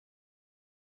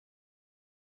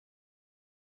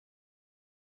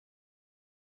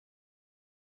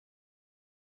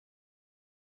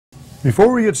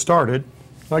Before we get started,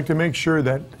 I'd like to make sure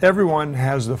that everyone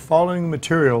has the following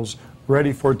materials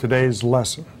ready for today's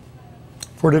lesson.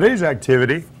 For today's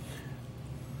activity,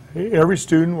 every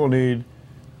student will need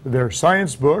their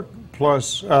science book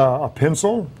plus a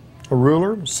pencil, a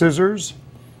ruler, scissors.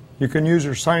 You can use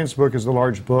your science book as a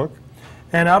large book.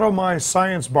 And out of my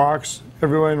science box,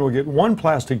 everyone will get one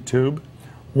plastic tube,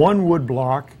 one wood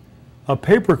block, a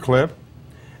paper clip,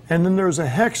 and then there's a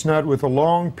hex nut with a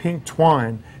long pink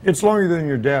twine. It's longer than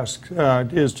your desk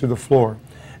is to the floor.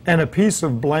 And a piece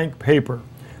of blank paper.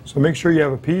 So make sure you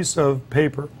have a piece of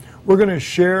paper. We're going to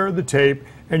share the tape,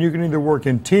 and you can either work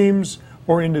in teams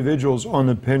or individuals on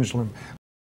the pendulum.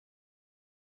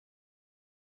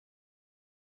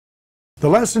 The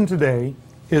lesson today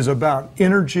is about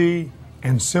energy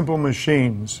and simple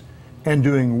machines and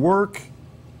doing work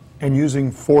and using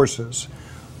forces.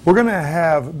 We're going to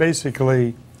have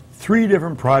basically 3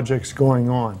 different projects going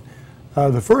on.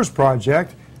 The first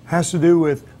project has to do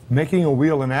with making a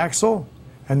wheel and axle,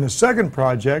 and the second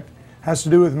project has to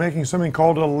do with making something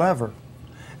called a lever.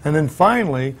 And then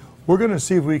finally, we're going to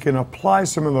see if we can apply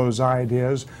some of those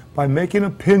ideas by making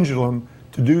a pendulum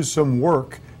to do some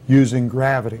work using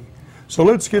gravity. So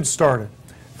let's get started.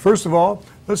 First of all,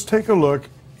 let's take a look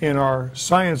in our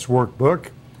science workbook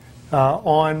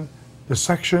on the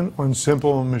section on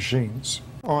simple machines.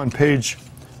 On page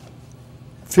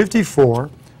 54,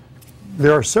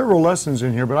 there are several lessons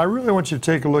in here, but I really want you to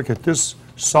take a look at this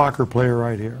soccer player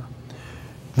right here.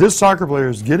 This soccer player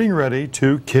is getting ready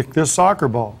to kick this soccer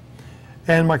ball.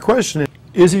 And my question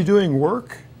is he doing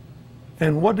work?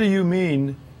 And what do you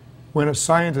mean when a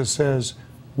scientist says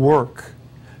work?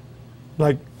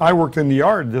 Like I worked in the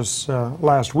yard this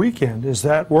last weekend. Is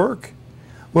that work?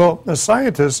 Well, a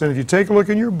scientist, and if you take a look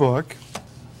in your book,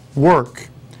 work.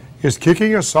 Is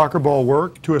kicking a soccer ball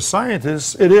work? To a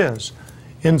scientist, it is.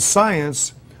 In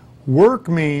science, work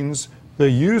means the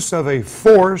use of a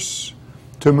force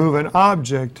to move an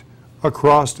object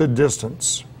across a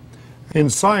distance. In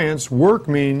science, work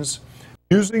means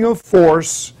using a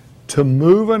force to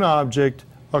move an object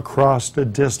across a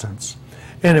distance.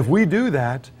 And if we do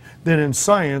that, then in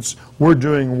science, we're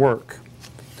doing work.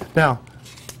 Now,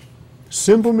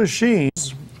 simple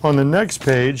machines, on the next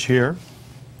page here,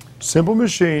 simple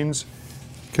machines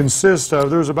consist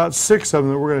of, there's about 6 of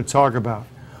them that we're going to talk about.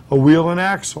 A wheel and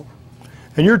axle.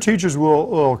 And your teachers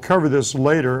will cover this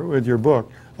later with your book.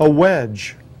 A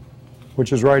wedge,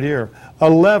 which is right here. A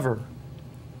lever.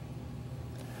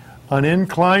 An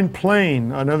inclined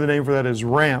plane, another name for that is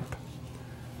ramp.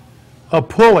 A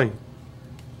pulley.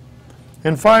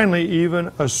 And finally,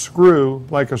 even a screw,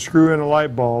 like a screw in a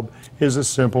light bulb, is a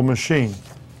simple machine.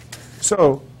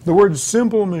 So, the word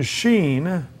simple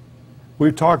machine,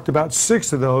 we've talked about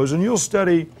 6 of those, and you'll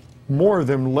study more of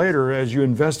them later as you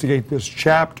investigate this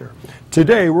chapter.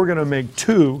 Today, we're going to make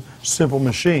 2 simple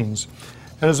machines.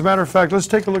 And as a matter of fact, let's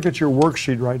take a look at your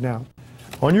worksheet right now.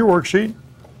 On your worksheet,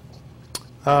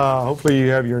 hopefully you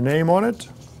have your name on it,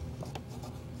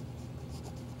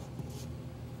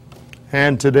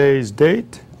 and today's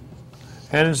date,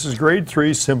 and this is grade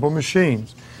 3 simple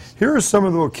machines. Here are some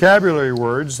of the vocabulary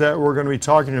words that we're going to be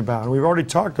talking about. We've already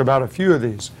talked about a few of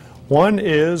these. One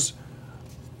is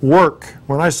work.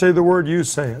 When I say the word, you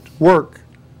say it. Work.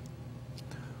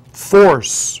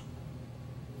 Force.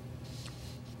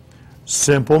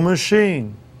 Simple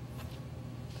machine.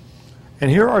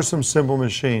 And here are some simple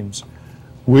machines.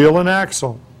 Wheel and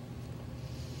axle.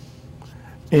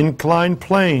 Inclined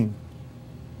plane.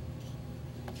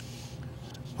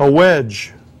 A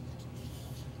wedge.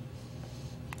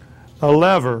 A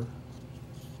lever.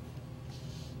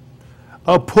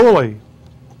 A pulley.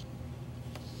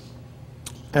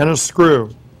 And a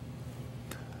screw.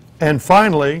 And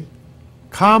finally,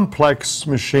 complex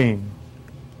machine.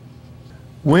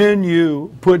 When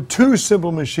you put 2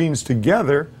 simple machines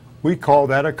together, we call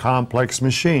that a complex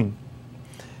machine.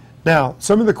 Now,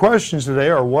 some of the questions today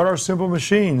are, what are simple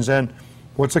machines, and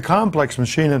what's a complex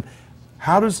machine, and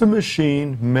how does the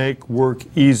machine make work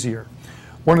easier?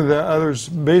 One of the others,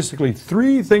 basically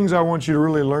 3 things I want you to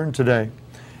really learn today.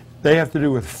 They have to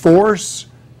do with force,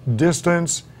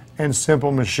 distance, and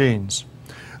simple machines.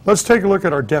 Let's take a look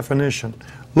at our definition.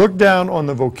 Look down on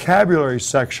the vocabulary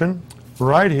section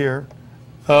right here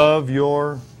of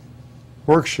your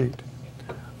worksheet.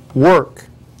 Work.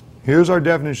 Here's our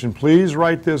definition. Please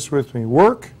write this with me.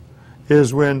 Work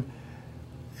is when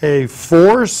a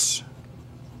force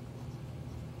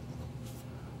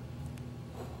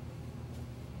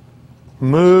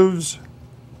moves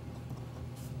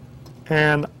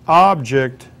an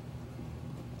object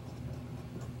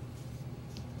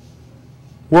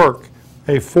work.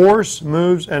 A force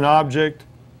moves an object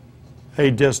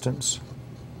a distance.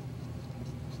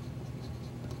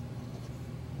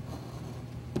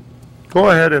 Go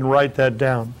ahead and write that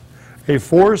down. A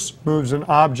force moves an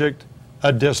object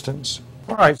a distance.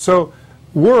 All right, so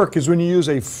work is when you use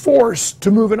a force to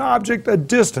move an object a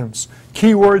distance.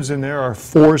 Key words in there are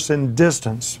force and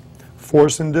distance.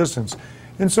 Force and distance.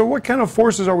 And so what kind of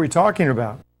forces are we talking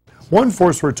about? One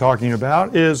force we're talking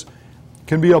about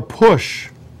can be a push.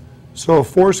 So a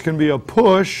force can be a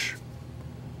push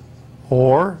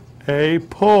or a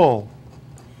pull.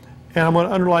 And I'm going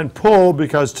to underline pull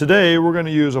because today we're going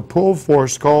to use a pull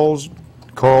force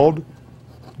called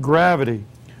gravity.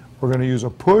 We're going to use a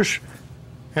push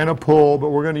and a pull,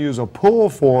 but we're going to use a pull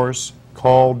force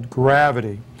called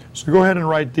gravity. So go ahead and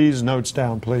write these notes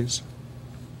down, please.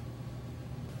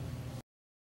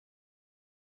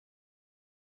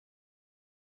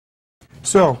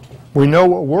 So we know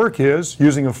what work is,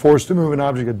 using a force to move an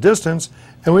object a distance,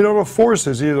 and we know what a force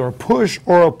is, either a push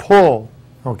or a pull,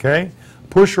 okay?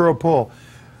 Push or a pull.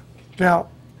 Now,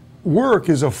 work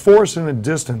is a force and a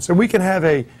distance, and we can have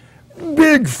a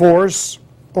big force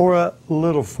or a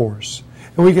little force.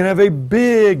 And we can have a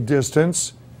big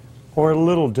distance or a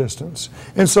little distance.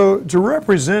 And so to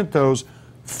represent those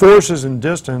forces and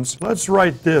distance, let's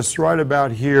write this right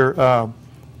about here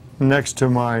next to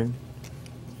my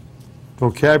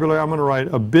vocabulary. I'm going to write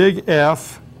a big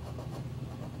F.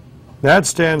 That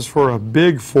stands for a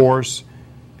big force,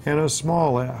 and a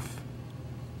small f.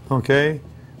 Okay?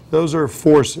 Those are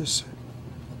forces.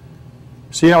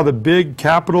 See how the big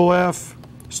capital F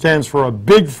stands for a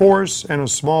big force and a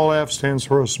small f stands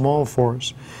for a small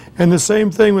force. And the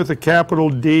same thing with the capital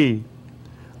D.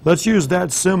 Let's use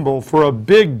that symbol for a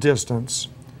big distance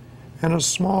and a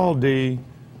small d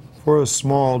for a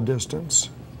small distance.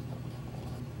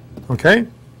 Okay?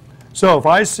 So if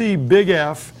I see big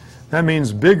F, that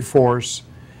means big force,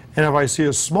 and if I see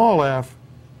a small f,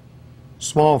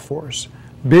 small force.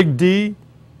 Big D,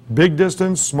 big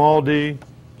distance, small d,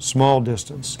 small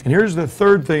distance. And here's the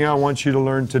third thing I want you to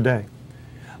learn today.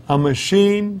 A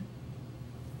machine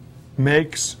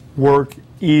makes work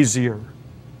easier,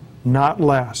 not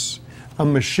less. A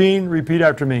machine, repeat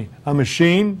after me, a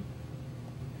machine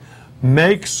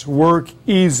makes work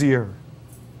easier,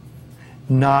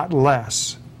 not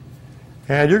less.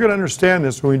 And you're going to understand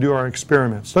this when we do our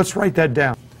experiments. Let's write that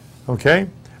down, okay?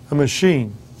 A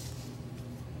machine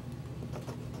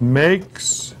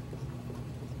makes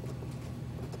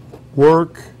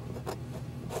work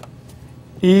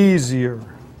easier,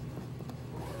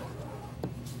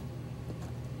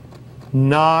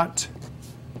 not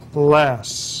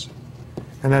less.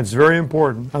 And that's very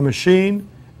important. A machine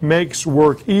makes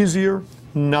work easier,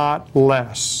 not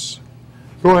less.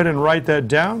 Go ahead and write that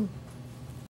down.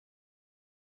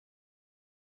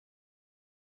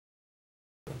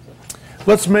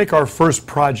 Let's make our first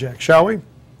project, shall we?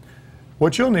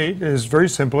 What you'll need is very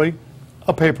simply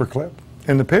a paper clip.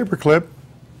 And the paper clip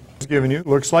is given you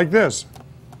looks like this.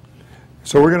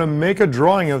 So we're going to make a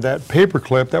drawing of that paper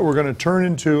clip that we're going to turn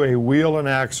into a wheel and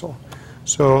axle.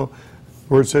 So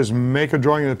where it says make a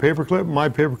drawing of the paper clip, my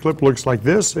paper clip looks like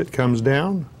this. It comes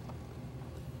down.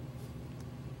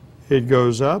 It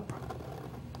goes up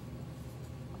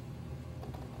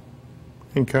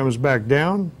and comes back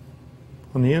down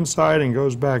on the inside and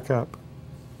goes back up.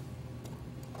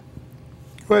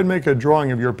 Go ahead and make a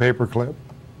drawing of your paper clip.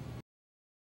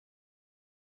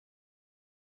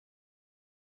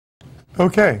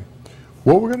 Okay,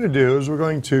 what we're going to do is we're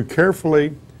going to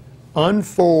carefully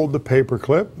unfold the paper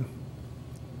clip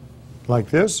like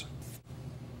this.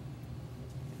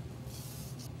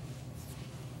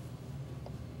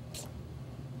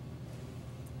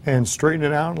 And straighten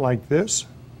it out like this.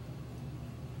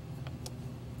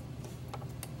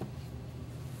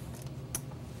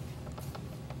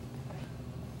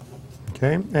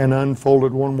 Okay, and unfold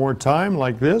it one more time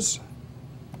like this.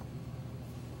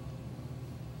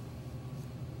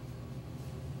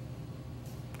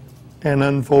 And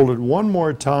unfold it one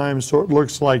more time so it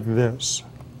looks like this.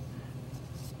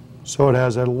 So it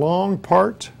has a long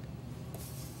part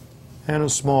and a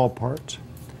small part.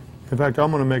 In fact,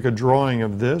 I'm going to make a drawing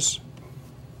of this.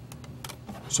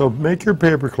 So make your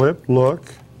paper clip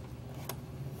look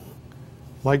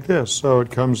like this. So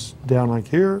it comes down like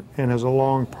here and has a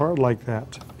long part like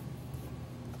that.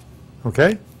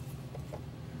 Okay?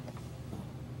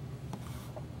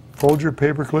 Fold your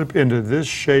paper clip into this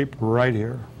shape right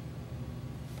here.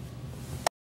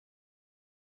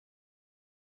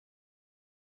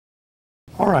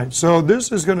 All right, so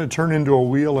this is going to turn into a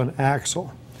wheel and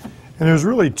axle. And there's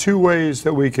really two ways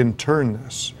that we can turn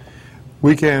this.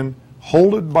 We can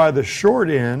hold it by the short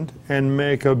end and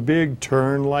make a big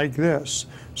turn like this.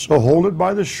 So hold it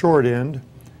by the short end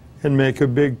and make a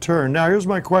big turn. Now here's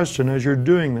my question as you're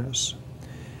doing this.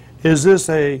 Is this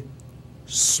a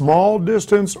small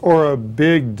distance or a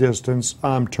big distance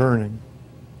I'm turning?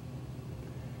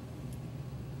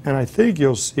 And I think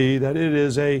you'll see that it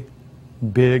is a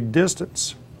big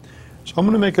distance. So I'm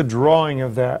going to make a drawing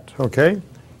of that, okay?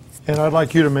 And I'd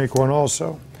like you to make one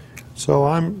also. So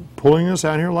I'm pulling this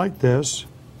out here like this.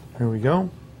 Here we go.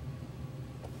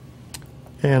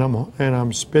 And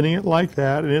I'm spinning it like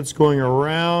that, and it's going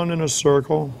around in a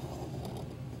circle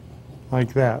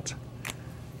like that.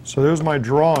 So there's my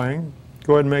drawing.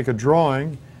 Go ahead and make a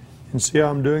drawing and see how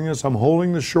I'm doing this. I'm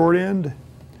holding the short end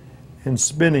and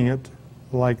spinning it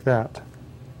like that.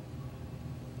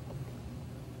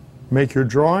 Make your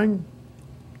drawing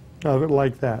of it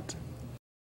like that.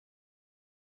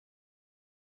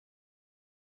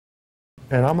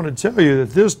 And I'm going to tell you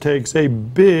that this takes a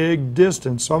big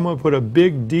distance. So I'm going to put a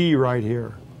big D right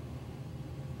here.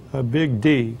 A big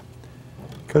D.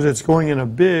 Because it's going in a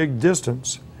big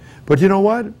distance. But you know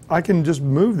what? I can just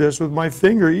move this with my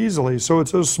finger easily. So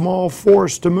it's a small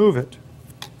force to move it.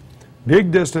 Big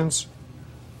distance,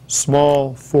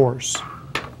 small force.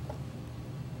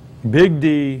 Big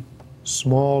D,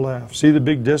 small f. See the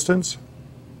big distance?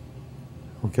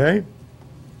 Okay?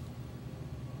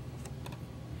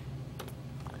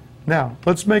 Now,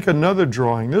 let's make another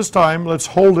drawing. This time, let's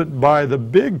hold it by the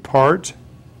big part.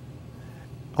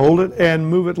 Hold it and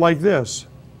move it like this.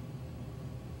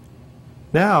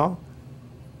 Now,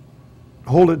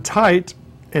 hold it tight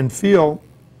and feel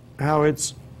how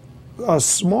it's a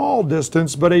small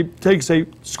distance, but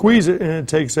squeeze it and it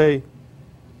takes a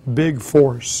big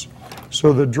force.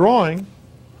 So the drawing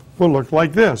will look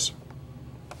like this.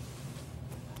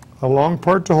 A long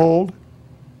part to hold.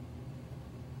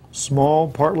 Small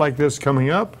part like this coming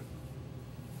up,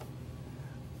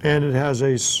 and it has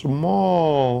a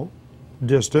small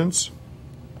distance,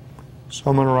 so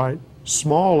I'm going to write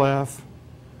small f,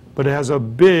 but it has a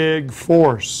big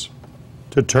force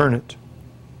to turn it.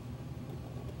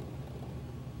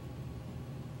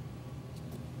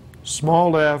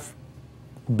 Small f,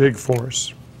 big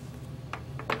force.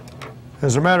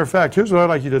 As a matter of fact, here's what I'd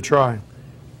like you to try.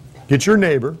 Get your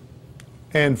neighbor,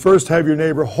 and first have your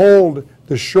neighbor hold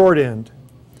the short end.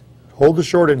 Hold the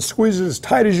short end, squeeze it as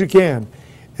tight as you can,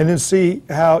 and then see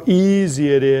how easy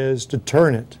it is to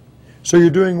turn it. So you're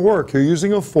doing work. You're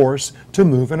using a force to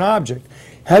move an object.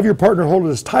 Have your partner hold it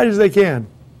as tight as they can.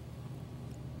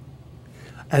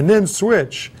 And then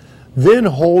switch. Then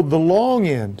hold the long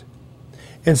end.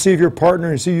 And see if your partner,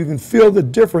 and see you can feel the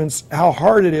difference, how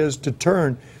hard it is to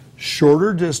turn.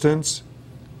 Shorter distance,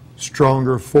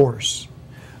 stronger force.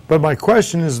 But my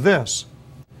question is this.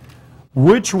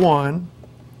 Which one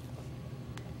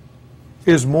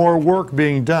is more work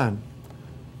being done?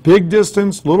 Big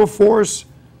distance, little force,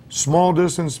 small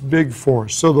distance, big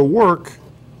force. So the work,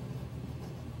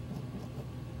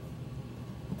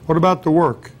 what about the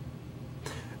work?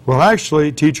 Well,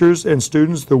 actually, teachers and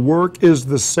students, the work is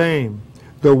the same.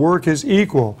 The work is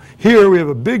equal. Here we have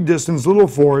a big distance, little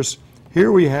force.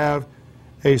 Here we have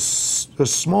a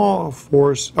small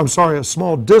force, a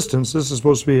small distance. This is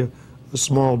supposed to be a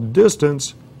small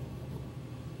distance,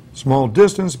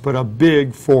 but a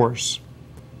big force.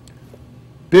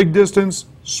 Big distance,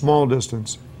 small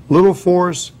distance. Little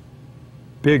force,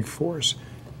 big force.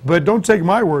 But don't take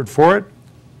my word for it.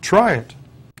 Try it.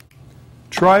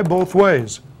 Try both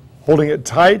ways. Holding it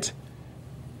tight,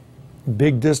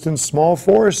 big distance, small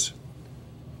force.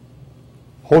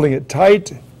 Holding it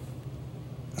tight,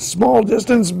 small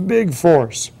distance, big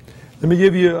force. Let me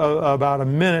give you about a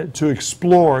minute to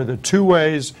explore the two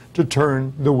ways to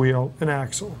turn the wheel and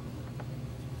axle.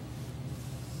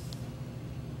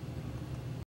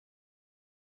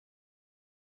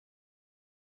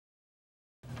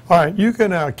 All right, you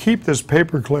can keep this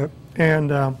paper clip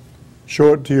and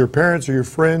show it to your parents or your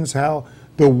friends how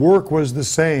the work was the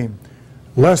same.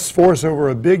 Less force over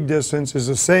a big distance is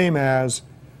the same as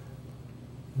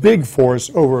big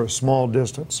force over a small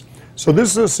distance. So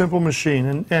this is a simple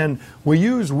machine, and we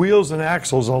use wheels and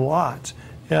axles a lot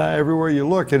everywhere you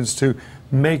look, and it's to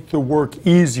make the work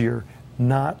easier,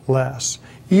 not less.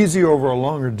 Easy over a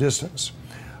longer distance.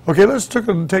 Okay, let's take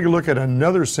a look at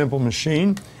another simple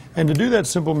machine. And to do that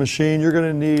simple machine, you're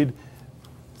going to need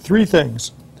three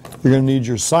things. You're going to need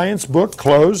your science book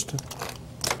closed,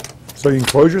 so you can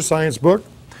close your science book.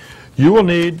 You will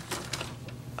need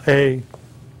a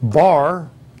bar,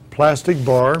 plastic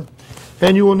bar,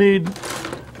 and you will need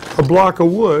a block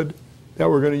of wood that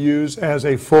we're going to use as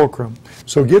a fulcrum.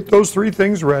 So get those three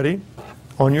things ready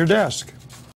on your desk.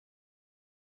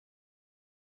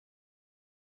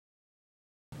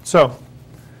 So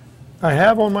I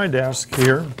have on my desk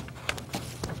here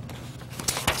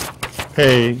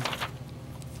a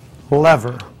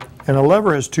lever. And a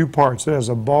lever has two parts. It has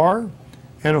a bar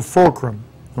and a fulcrum,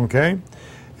 okay?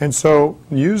 And so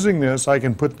using this, I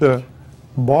can put the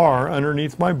bar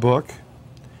underneath my book,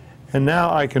 and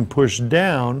now I can push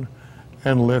down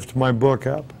and lift my book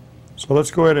up. So let's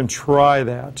go ahead and try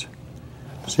that.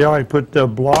 See how I put the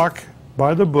block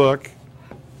by the book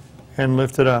and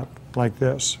lift it up like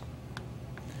this.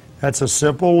 That's a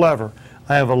simple lever.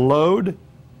 I have a load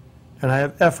and I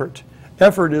have effort.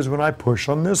 Effort is when I push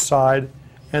on this side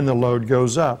and the load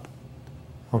goes up.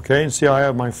 Okay, and see how I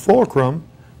have my fulcrum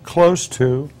close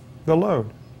to the load.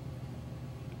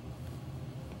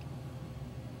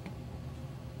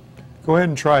 Go ahead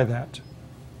and try that.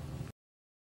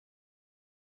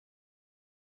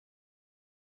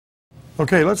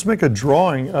 Okay, let's make a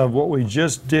drawing of what we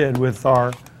just did with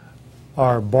our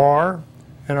bar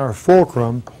and our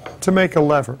fulcrum to make a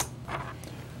lever.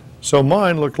 So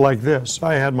mine looked like this.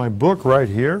 I had my book right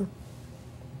here.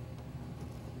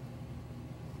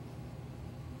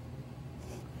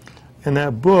 And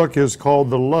that book is called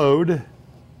the load.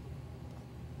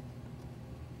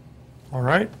 All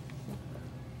right?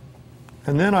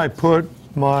 And then I put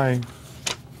my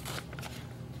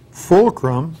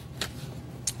fulcrum,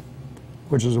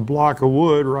 which is a block of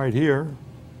wood right here.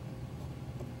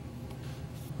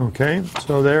 Okay,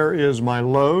 so there is my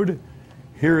load.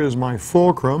 Here is my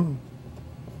fulcrum.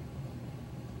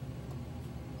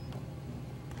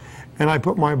 And I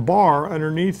put my bar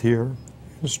underneath here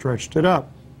and stretched it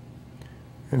up.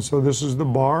 And so this is the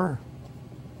bar.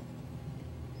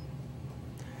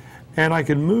 And I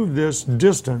can move this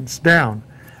distance down.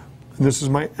 And this is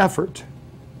my effort.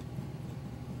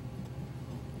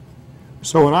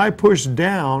 So when I pushed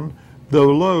down, the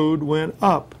load went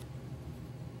up.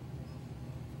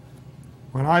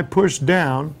 When I pushed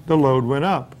down, the load went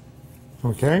up.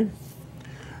 Okay?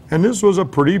 And this was a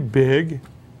pretty big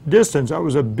distance. That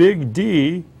was a big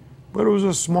D, but it was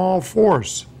a small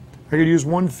force. I could use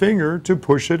one finger to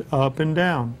push it up and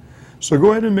down. So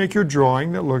go ahead and make your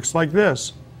drawing that looks like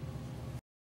this.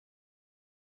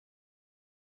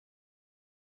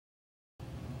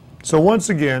 So once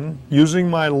again, using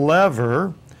my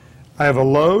lever, I have a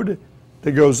load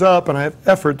that goes up and I have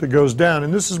effort that goes down.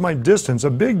 And this is my distance,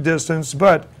 a big distance,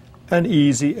 but an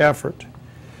easy effort.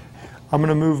 I'm going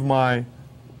to move my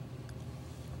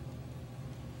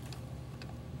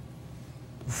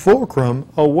fulcrum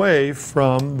away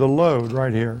from the load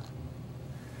right here.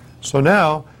 So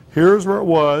now, here's where it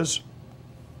was,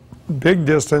 big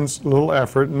distance, little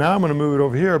effort. Now I'm going to move it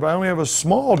over here, but I only have a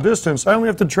small distance. I only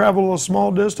have to travel a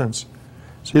small distance.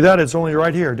 See that? It's only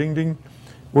right here, ding, ding.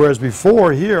 Whereas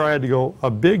before here, I had to go a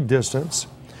big distance.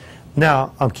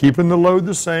 Now, I'm keeping the load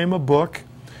the same, a book,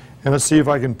 and let's see if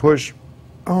I can push.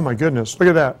 Oh my goodness, look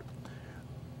at that.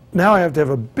 Now I have to have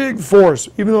a big force,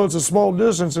 even though it's a small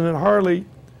distance, and it hardly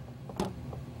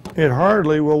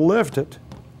will lift it.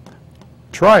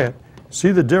 Try it.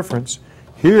 See the difference.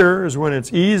 Here is when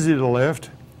it's easy to lift,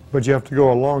 but you have to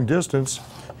go a long distance.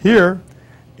 Here,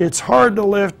 it's hard to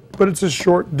lift, but it's a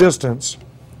short distance.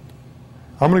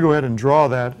 I'm going to go ahead and draw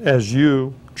that as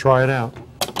you try it out.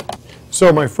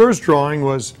 So my first drawing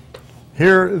was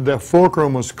here the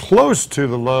fulcrum was close to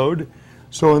the load.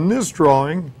 So in this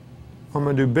drawing, I'm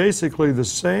going to do basically the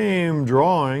same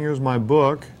drawing. Here's my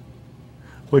book,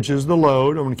 which is the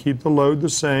load. I'm going to keep the load the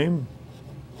same.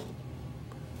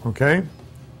 Okay?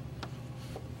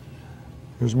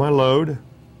 Here's my load.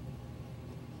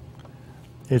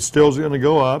 It's still going to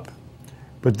go up,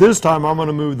 but this time I'm going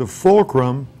to move the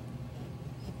fulcrum,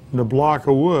 the block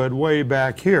of wood, way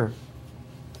back here.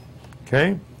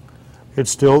 Okay? It's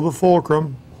still the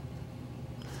fulcrum.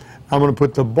 I'm going to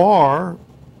put the bar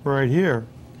right here.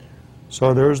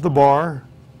 So there's the bar.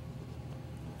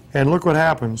 And look what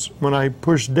happens. When I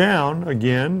push down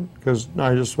again, because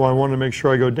I want to make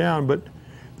sure I go down, but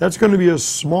that's going to be a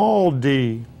small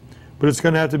d, but it's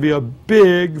going to have to be a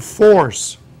big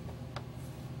force.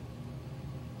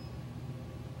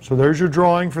 So there's your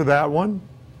drawing for that one.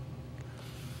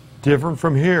 Different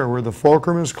from here, where the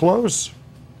fulcrum is close,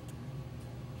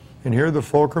 and here the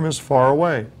fulcrum is far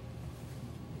away.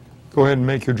 Go ahead and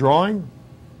make your drawing.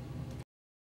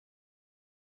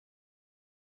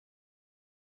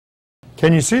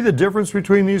 Can you see the difference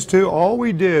between these two? All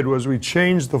we did was we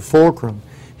changed the fulcrum.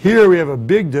 Here we have a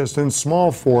big distance,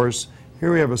 small force.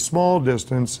 Here we have a small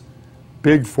distance,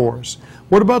 big force.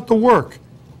 What about the work?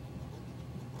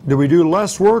 Did we do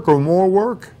less work or more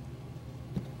work?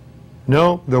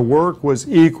 No, the work was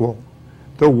equal.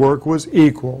 The work was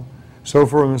equal. So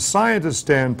from a scientist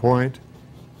standpoint,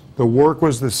 the work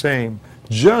was the same.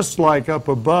 just like up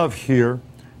above here,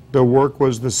 the work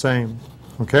was the same.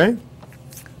 Okay?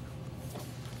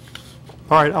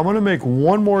 All right, I want to make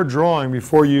one more drawing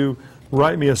before you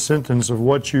write me a sentence of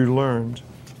what you learned.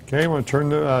 Okay, I'm going to turn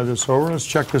this over and let's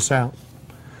check this out.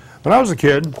 When I was a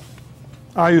kid,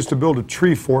 I used to build a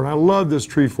tree fort. I love this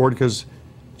tree fort because,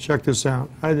 check this out.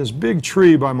 I had this big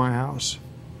tree by my house.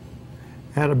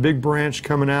 It had a big branch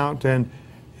coming out, and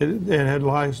it had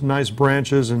nice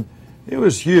branches, and it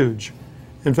was huge.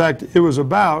 In fact, it was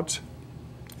about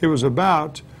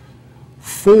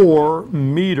 4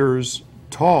 meters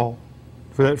tall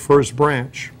for that first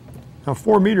branch. Now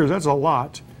 4 meters, that's a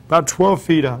lot, about 12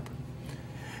 feet up.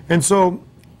 And so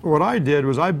what I did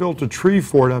was I built a tree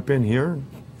fort up in here,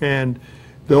 and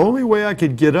the only way I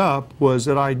could get up was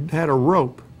that I had a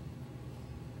rope.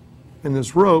 And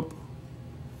this rope,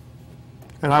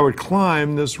 and I would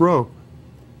climb this rope.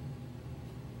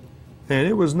 And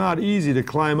it was not easy to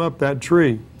climb up that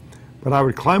tree, but I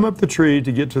would climb up the tree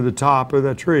to get to the top of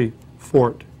that tree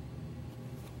fort.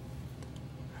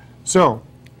 So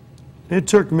it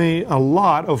took me a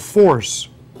lot of force,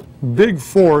 big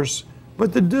force,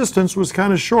 but the distance was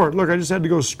kind of short. Look, I just had to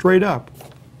go straight up.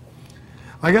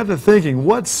 I got to thinking,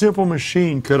 what simple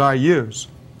machine could I use?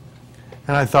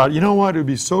 And I thought, you know what, it would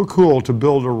be so cool to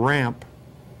build a ramp.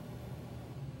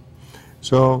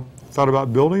 So I thought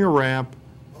about building a ramp.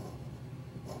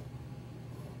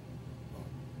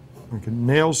 I could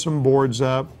nail some boards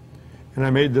up, and I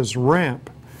made this ramp.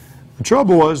 The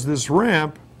trouble was this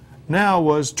ramp now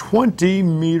was 20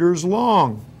 meters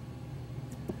long,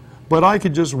 but I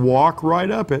could just walk right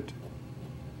up it.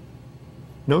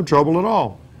 No trouble at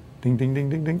all. Ding, ding, ding,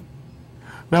 ding, ding.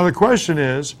 Now the question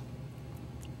is,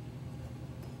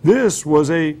 this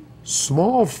was a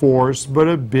small force but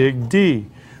a big D.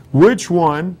 Which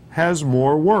one has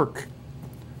more work?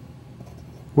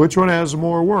 Which one has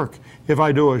more work? If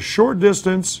I do a short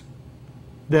distance,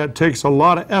 that takes a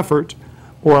lot of effort,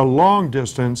 or a long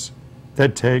distance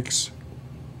that takes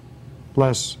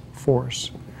less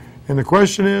force. And the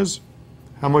question is,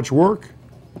 how much work?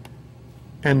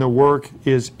 And the work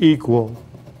is equal.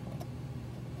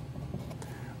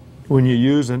 When you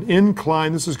use an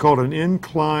incline, this is called an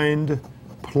inclined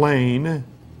plane,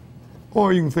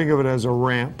 or you can think of it as a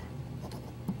ramp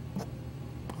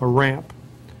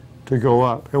to go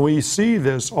up. And we see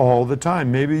this all the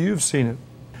time. Maybe you've seen it.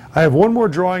 I have one more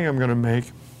drawing I'm going to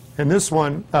make, and this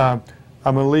one I'm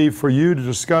going to leave for you to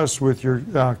discuss with your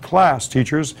class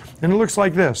teachers, and it looks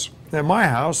like this. At my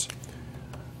house,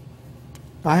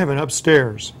 I have an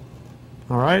upstairs,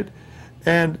 all right?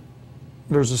 And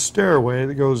there's a stairway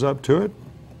that goes up to it,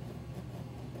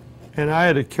 and I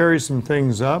had to carry some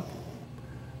things up.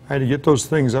 I had to get those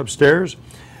things upstairs,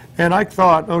 and I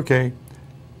thought, okay,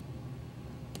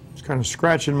 I was kind of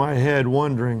scratching my head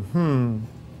wondering,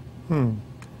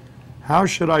 how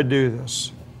should I do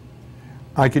this?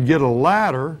 I could get a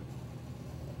ladder,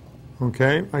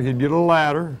 okay, I could get a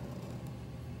ladder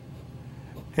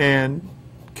and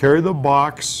carry the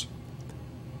box.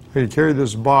 I could carry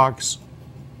this box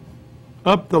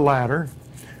up the ladder,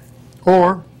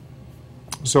 or,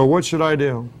 so what should I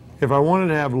do? If I wanted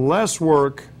to have less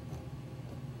work,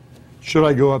 should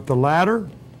I go up the ladder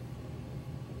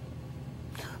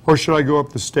or should I go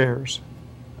up the stairs?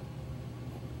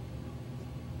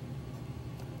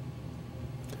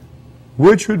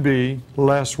 Which would be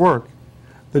less work?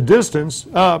 The distance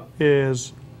up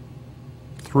is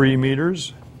 3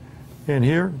 meters, and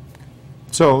here.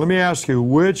 So let me ask you,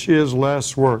 which is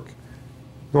less work?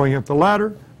 Going up the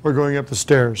ladder or going up the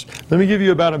stairs? Let me give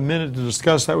you about a minute to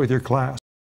discuss that with your class.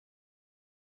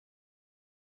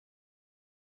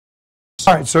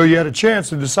 All right, so you had a chance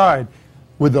to decide,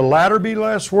 would the ladder be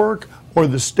less work or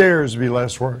the stairs be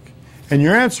less work? And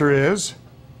your answer is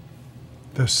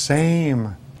the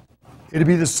same. It'd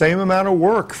be the same amount of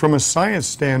work from a science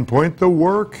standpoint. The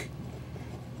work,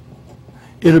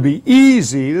 it'll be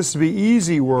easy. This would be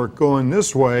easy work going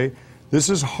this way. This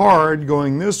is hard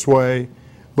going this way,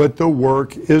 but the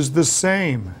work is the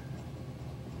same.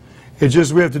 It's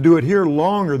just we have to do it here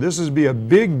longer. This would be a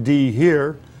big D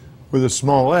here with a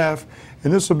small f,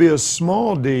 and this will be a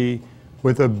small d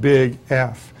with a big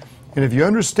F. And if you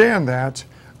understand that,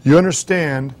 you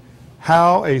understand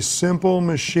how a simple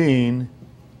machine,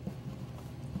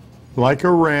 like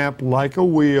a ramp, like a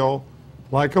wheel,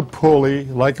 like a pulley,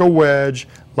 like a wedge,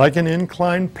 like an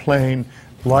inclined plane,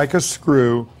 like a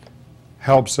screw,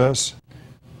 helps us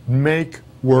make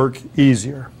work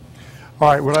easier. All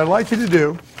right, what I'd like you to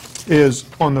do is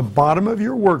on the bottom of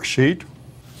your worksheet,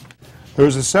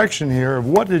 there's a section here of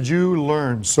what did you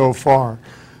learn so far.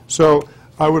 So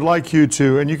I would like you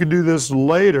to, and you can do this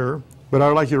later but I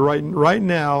would like you to right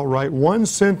now, write one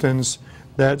sentence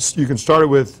that you can start it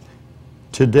with,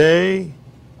 today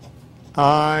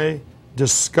I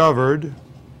discovered.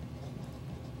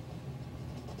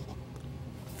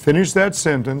 Finish that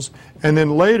sentence, and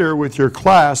then later with your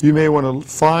class, you may want to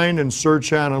find and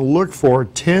search out and look for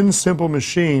 10 simple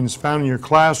machines found in your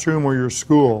classroom or your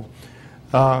school,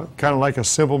 kind of like a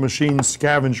simple machine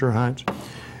scavenger hunt.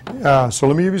 So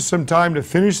let me give you some time to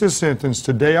finish this sentence.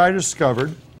 Today I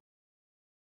discovered.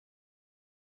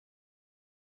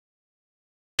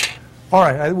 All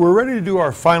right, we're ready to do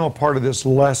our final part of this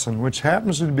lesson, which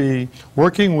happens to be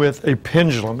working with a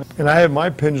pendulum. And I have my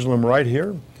pendulum right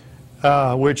here,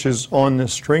 which is on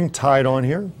this string tied on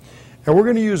here. And we're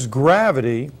going to use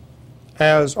gravity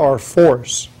as our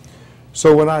force.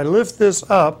 So when I lift this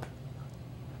up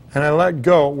and I let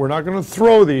go, we're not going to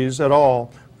throw these at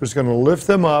all. We're just going to lift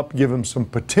them up, give them some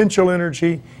potential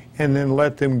energy, and then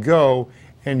let them go,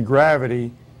 and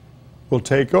gravity will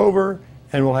take over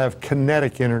and we'll have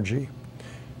kinetic energy.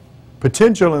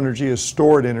 Potential energy is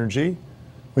stored energy.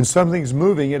 When something's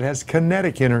moving, it has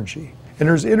kinetic energy. And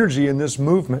there's energy in this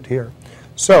movement here.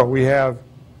 So we have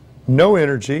no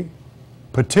energy,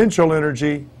 potential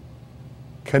energy,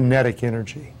 kinetic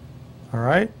energy. All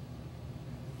right?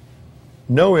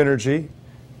 No energy,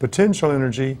 potential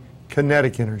energy,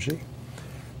 kinetic energy.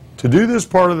 To do this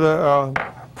part of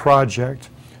the project,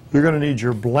 you're going to need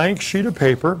your blank sheet of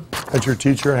paper that your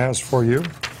teacher has for you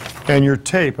and your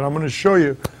tape. And I'm going to show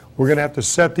you. We're going to have to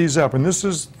set these up, and this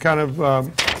is kind of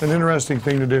an interesting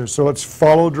thing to do. So let's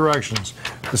follow directions.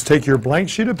 Let's take your blank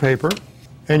sheet of paper,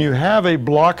 and you have a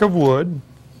block of wood,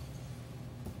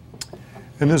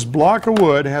 and this block of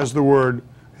wood has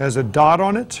a dot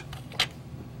on it,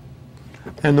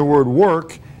 and the word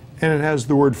work, and it has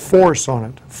the word force on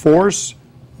it. Force,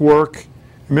 work.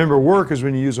 Remember, work is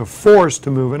when you use a force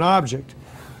to move an object.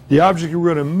 The object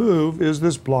we're going to move is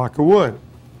this block of wood.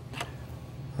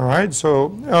 All right,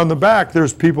 so on the back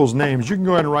there's people's names. You can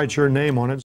go ahead and write your name on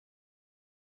it.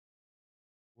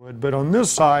 But on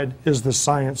this side is the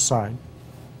science side.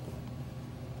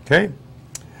 Okay?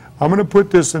 I'm going to put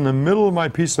this in the middle of my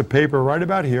piece of paper right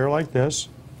about here like this.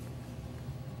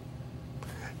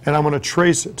 And I'm going to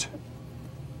trace it.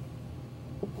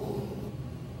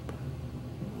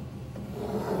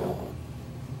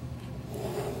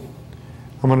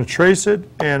 I'm going to trace it,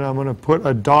 and I'm going to put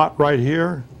a dot right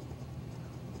here.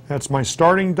 That's my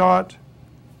starting dot.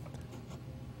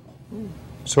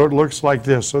 So it looks like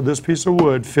this. So this piece of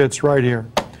wood fits right here.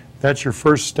 That's your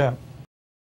first step.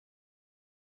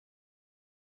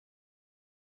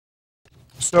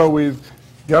 So we've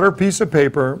got our piece of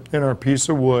paper and our piece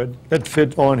of wood that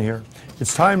fit on here.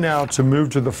 It's time now to move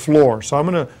to the floor. So I'm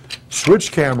going to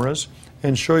switch cameras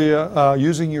and show you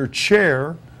using your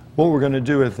chair what we're going to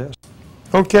do with this.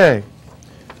 Okay,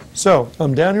 so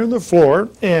I'm down here on the floor,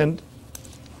 and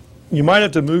you might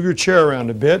have to move your chair around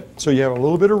a bit so you have a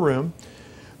little bit of room.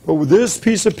 But with this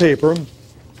piece of paper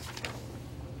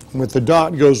with the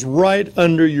dot goes right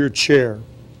under your chair,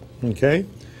 okay?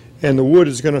 And the wood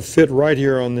is going to fit right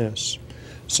here on this.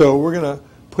 So we're going to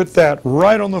put that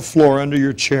right on the floor under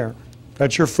your chair.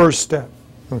 That's your first step,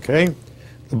 okay?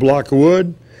 The block of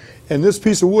wood. And this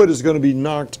piece of wood is going to be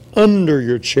knocked under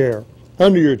your chair,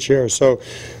 So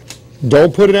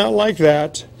don't put it out like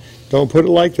that. Don't put it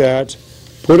like that.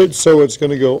 Put it so it's going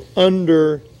to go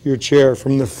under your chair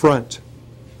from the front,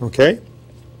 okay?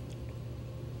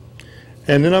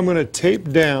 And then I'm going to tape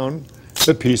down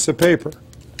the piece of paper.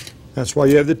 That's why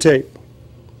you have the tape.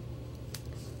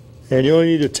 And you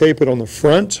only need to tape it on the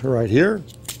front, right here.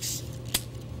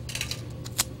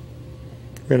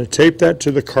 We're going to tape that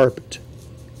to the carpet,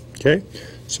 okay?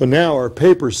 So now our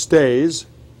paper stays,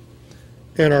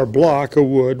 and our block of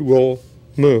wood will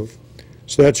move.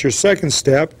 So that's your second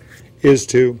step, is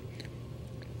to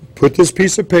put this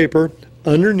piece of paper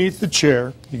underneath the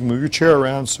chair. You can move your chair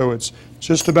around so it's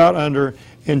just about under,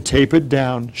 and tape it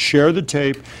down. Share the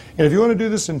tape. And if you want to do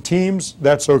this in teams,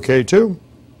 that's okay too.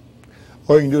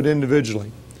 Or you can do it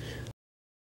individually.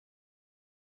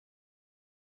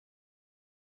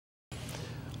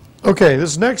 Okay,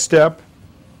 this next step,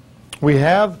 we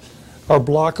have our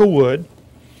block of wood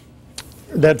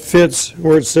that fits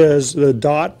where it says the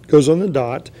dot goes on the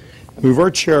dot. Move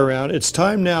our chair around. It's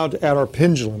time now to add our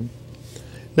pendulum.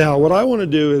 Now what I want to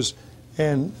do is,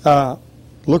 and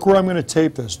look where I'm going to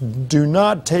tape this. Do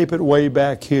not tape it way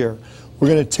back here. We're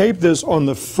going to tape this on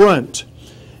the front.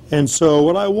 And so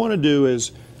what I want to do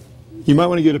is, you might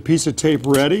want to get a piece of tape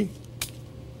ready.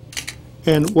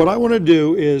 And what I want to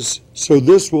do is, so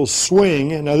this will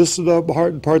swing, and now this is the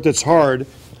part that's hard.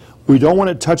 We don't want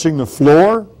it touching the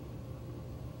floor,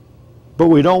 but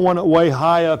we don't want it way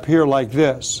high up here like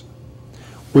this.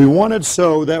 We want it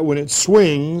so that when it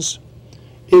swings,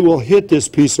 it will hit this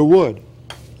piece of wood,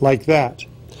 like that.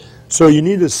 So you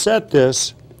need to set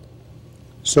this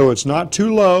so it's not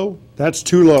too low. That's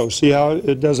too low. See how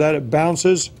it does that? It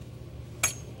bounces.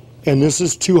 And this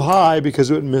is too high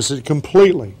because it would miss it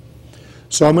completely.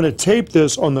 So I'm going to tape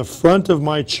this on the front of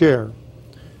my chair.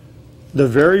 The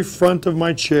very front of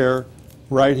my chair,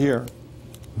 right here.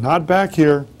 Not back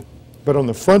here, but on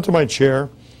the front of my chair.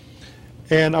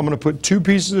 And I'm going to put 2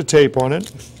 pieces of tape on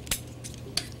it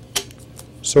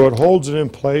so it holds it in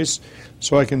place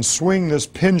so I can swing this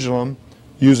pendulum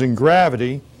using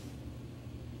gravity.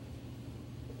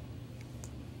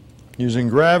 Using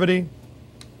gravity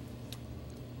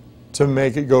to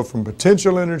make it go from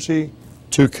potential energy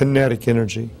to kinetic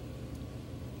energy.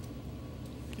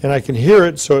 And I can hear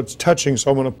it, so it's touching, so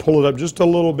I'm going to pull it up just a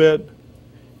little bit.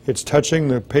 It's touching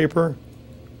the paper.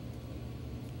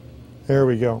 There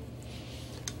we go.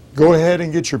 Go ahead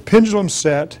and get your pendulum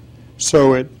set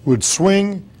so it would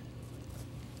swing.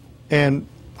 And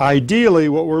ideally,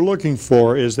 what we're looking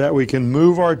for is that we can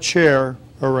move our chair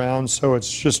around so it's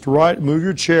just right. Move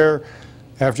your chair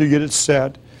after you get it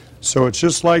set so it's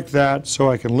just like that,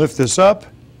 so I can lift this up,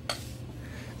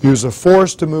 use a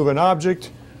force to move an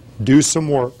object, do some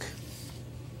work.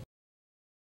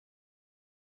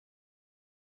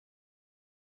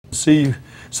 See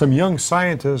some young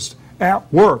scientists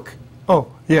at work.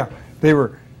 Oh yeah, they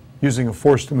were using a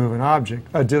force to move an object,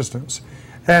 a distance.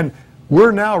 And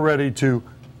we're now ready to,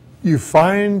 you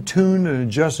fine-tuned and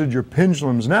adjusted your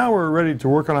pendulums. Now we're ready to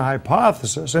work on a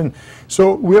hypothesis. And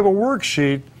so we have a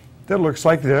worksheet that looks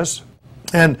like this.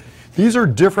 And these are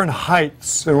different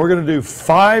heights. And we're going to do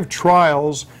 5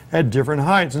 trials at different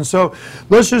heights. And so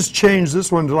let's just change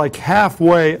this one to like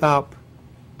halfway up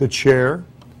the chair.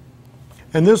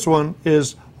 And this one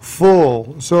is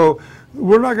full. So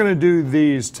we're not going to do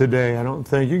these today, I don't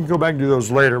think. You can go back and do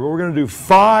those later. But we're going to do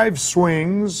 5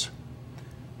 swings,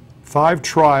 5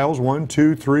 trials, 1,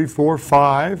 2, 3, 4,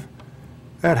 5,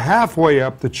 at halfway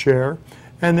up the chair,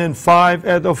 and then 5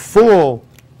 at the full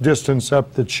distance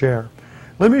up the chair.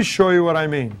 Let me show you what I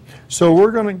mean. So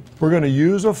we're going to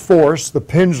use a force, the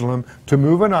pendulum, to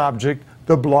move an object,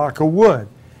 the block of wood.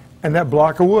 And that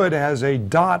block of wood has a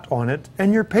dot on it,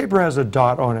 and your paper has a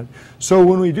dot on it. So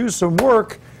when we do some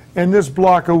work, and this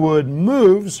block of wood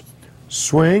moves,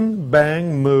 swing,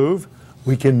 bang, move,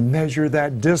 we can measure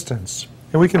that distance.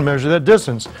 And we can measure that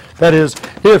distance. That is,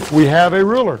 if we have a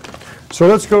ruler. So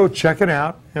let's go check it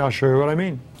out, and I'll show you what I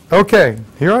mean. Okay,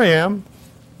 here I am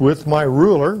with my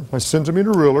ruler, my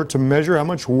centimeter ruler, to measure how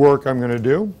much work I'm going to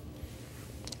do.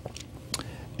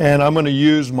 And I'm going to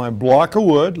use my block of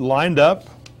wood lined up,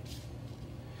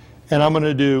 and I'm going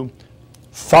to do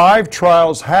 5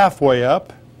 trials halfway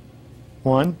up.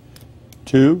 1,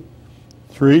 2,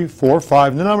 3, 4,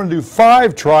 5. And then I'm going to do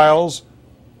 5 trials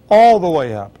all the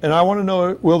way up. And I want to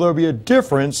know, will there be a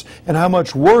difference in how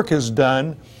much work is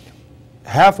done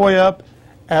halfway up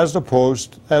as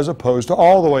opposed to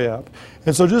all the way up.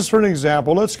 And so just for an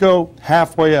example, let's go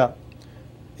halfway up.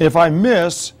 If I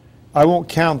miss, I won't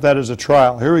count that as a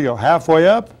trial. Here we go, halfway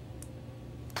up.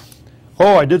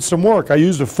 Oh, I did some work. I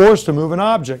used a force to move an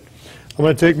object. I'm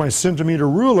going to take my centimeter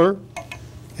ruler,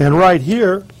 and right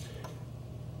here,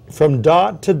 from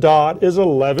dot to dot is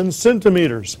 11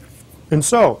 centimeters. And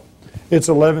so, it's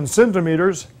 11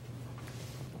 centimeters,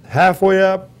 halfway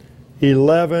up,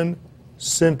 11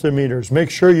 centimeters. Make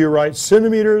sure you write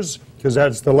centimeters, because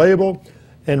that's the label,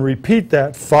 and repeat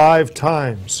that 5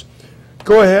 times.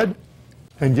 Go ahead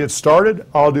and get started.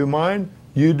 I'll do mine,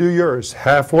 you do yours,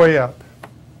 halfway up.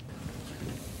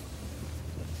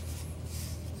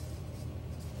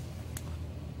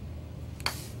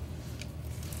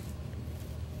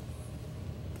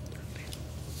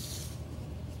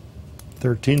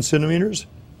 (13 centimeters),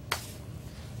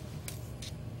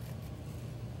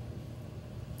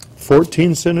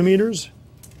 14 centimeters,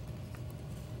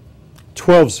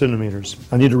 12 centimeters.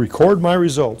 I need to record my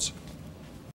results.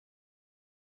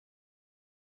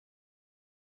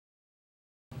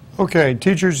 Okay,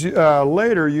 teachers,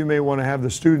 later you may want to have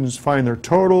the students find their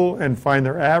total and find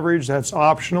their average. That's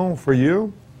optional for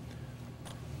you.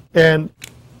 And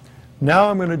now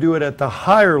I'm going to do it at the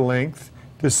higher length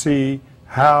to see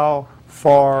how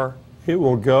far it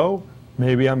will go.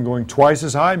 Maybe I'm going twice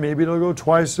as high, maybe it'll go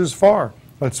twice as far.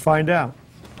 Let's find out.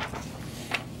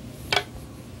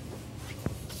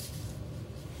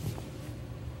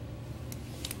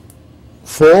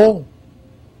 Full.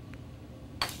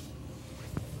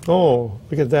 Oh,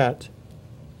 look at that.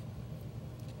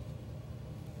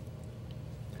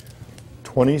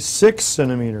 26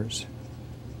 centimeters.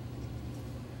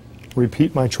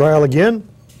 Repeat my trial again.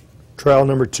 Trial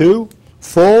number 2,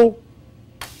 full,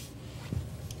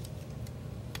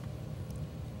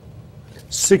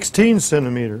 16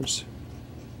 centimeters.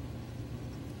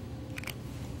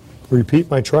 Repeat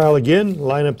my trial again,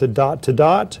 line up the dot to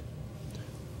dot,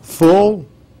 full,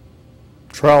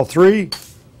 trial 3,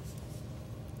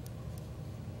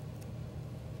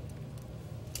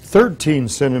 13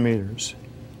 centimeters.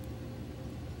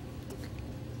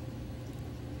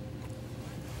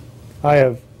 I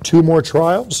have 2 more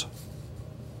trials,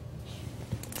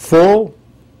 full,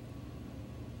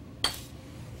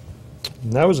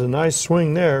 and that was a nice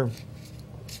swing there,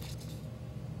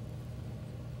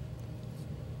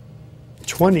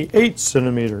 28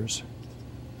 centimeters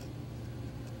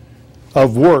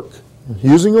of work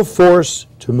using a force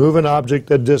to move an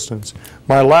object a distance.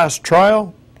 My last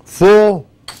trial, full,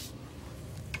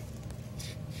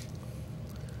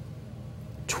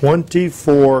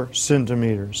 24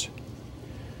 centimeters.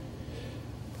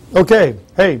 Okay,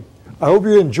 hey, I hope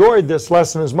you enjoyed this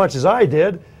lesson as much as I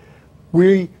did.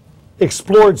 We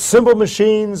explored simple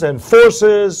machines and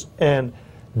forces and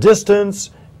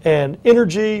distance and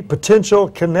energy, potential,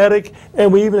 kinetic,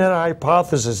 and we even had a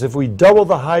hypothesis. If we double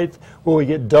the height, will we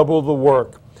get double the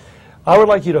work? I would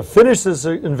like you to finish this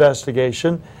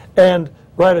investigation and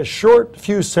write a short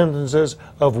few sentences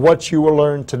of what you will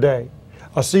learn today.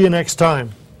 I'll see you next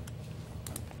time.